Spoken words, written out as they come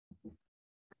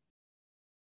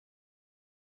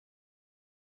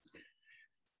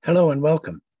Hello and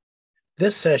welcome.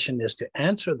 This session is to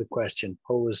answer the question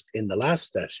posed in the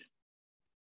last session.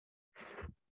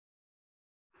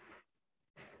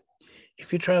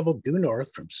 If you traveled due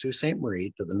north from Sault Ste.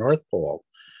 Marie to the North Pole,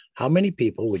 how many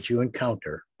people would you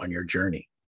encounter on your journey?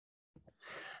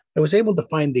 I was able to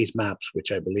find these maps,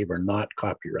 which I believe are not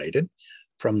copyrighted,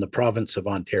 from the province of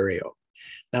Ontario.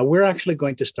 Now, we're actually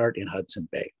going to start in Hudson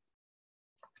Bay.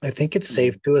 I think it's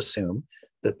safe to assume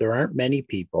that there aren't many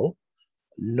people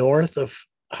north of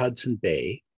Hudson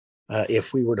Bay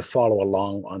if we were to follow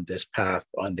along on this path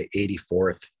on the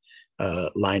 84th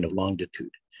line of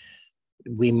longitude.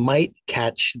 We might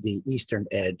catch the eastern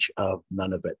edge of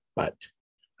Nunavut, but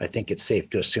I think it's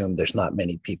safe to assume there's not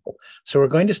many people. So we're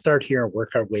going to start here and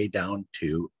work our way down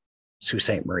to Sault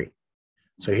Ste. Marie.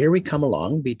 So here we come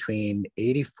along between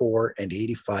 84 and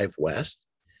 85 west.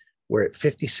 We're at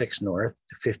 56 north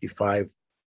to 55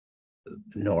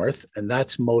 north, and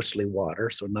that's mostly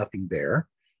water, so nothing there.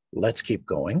 Let's keep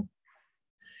going.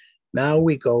 Now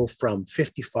we go from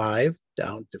 55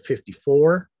 down to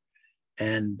 54,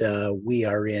 and we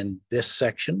are in this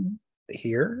section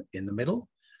here in the middle.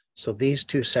 So these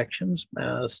two sections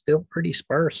still pretty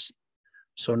sparse.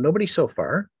 So nobody so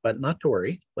far, but not to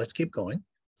worry. Let's keep going.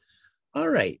 All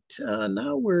right,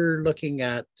 now we're looking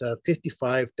at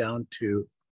 55 down to,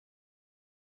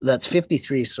 that's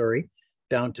 53, sorry,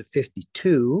 down to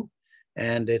 52,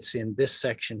 and it's in this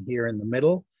section here in the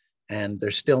middle, and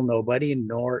there's still nobody,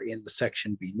 nor in the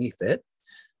section beneath it.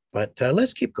 But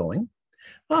let's keep going.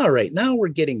 All right, now we're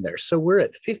getting there. So we're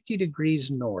at 50 degrees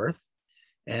north,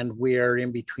 and we are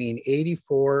in between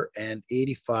 84 and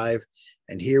 85,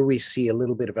 and here we see a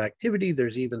little bit of activity.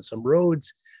 There's even some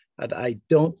roads, but I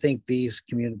don't think these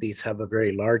communities have a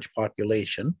very large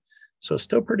population, so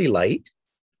still pretty light.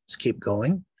 Let's keep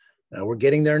going. Now we're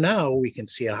getting there now. We can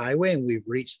see a highway, and we've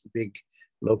reached the big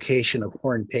location of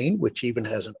Hornpain, which even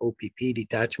has an OPP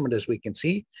detachment, as we can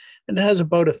see, and it has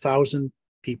about 1,000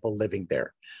 people living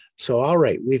there. So, all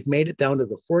right, we've made it down to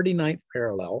the 49th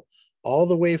parallel, all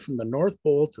the way from the North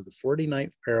Pole to the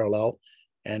 49th parallel,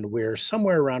 and we're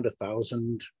somewhere around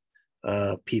 1,000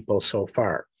 people so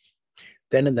far.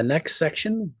 Then in the next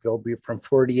section, go from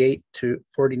 49 to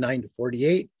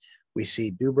 48, we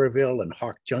see Dubreuilville and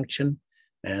Hawk Junction,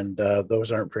 and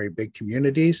those aren't very big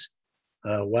communities.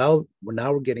 Well,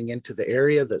 now we're getting into the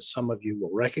area that some of you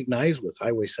will recognize with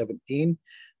Highway 17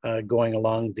 going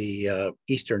along the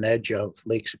eastern edge of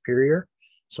Lake Superior.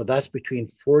 So that's between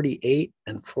 48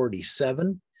 and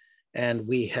 47. And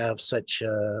we have such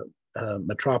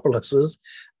metropolises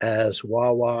as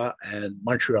Wawa and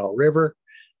Montreal River.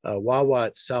 Wawa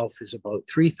itself is about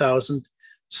 3,000.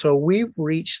 So we've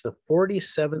reached the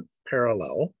 47th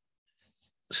parallel,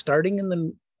 starting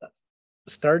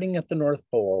at the North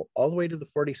Pole, all the way to the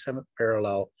 47th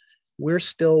parallel. We're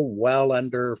still well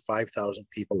under 5,000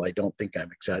 people. I don't think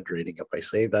I'm exaggerating if I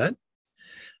say that.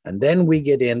 And then we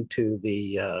get into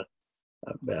the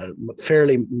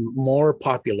fairly more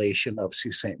population of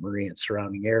Sault Ste. Marie and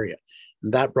surrounding area.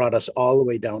 And that brought us all the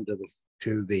way down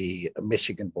to the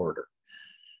Michigan border.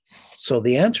 So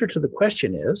the answer to the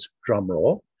question is, drum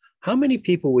roll, how many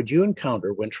people would you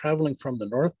encounter when traveling from the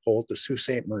North Pole to Sault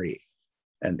Ste. Marie?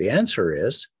 And the answer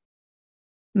is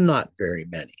not very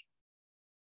many.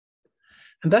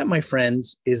 And that, my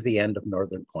friends, is the end of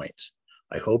Northern Points.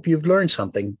 I hope you've learned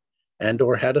something and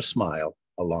or had a smile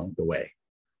along the way.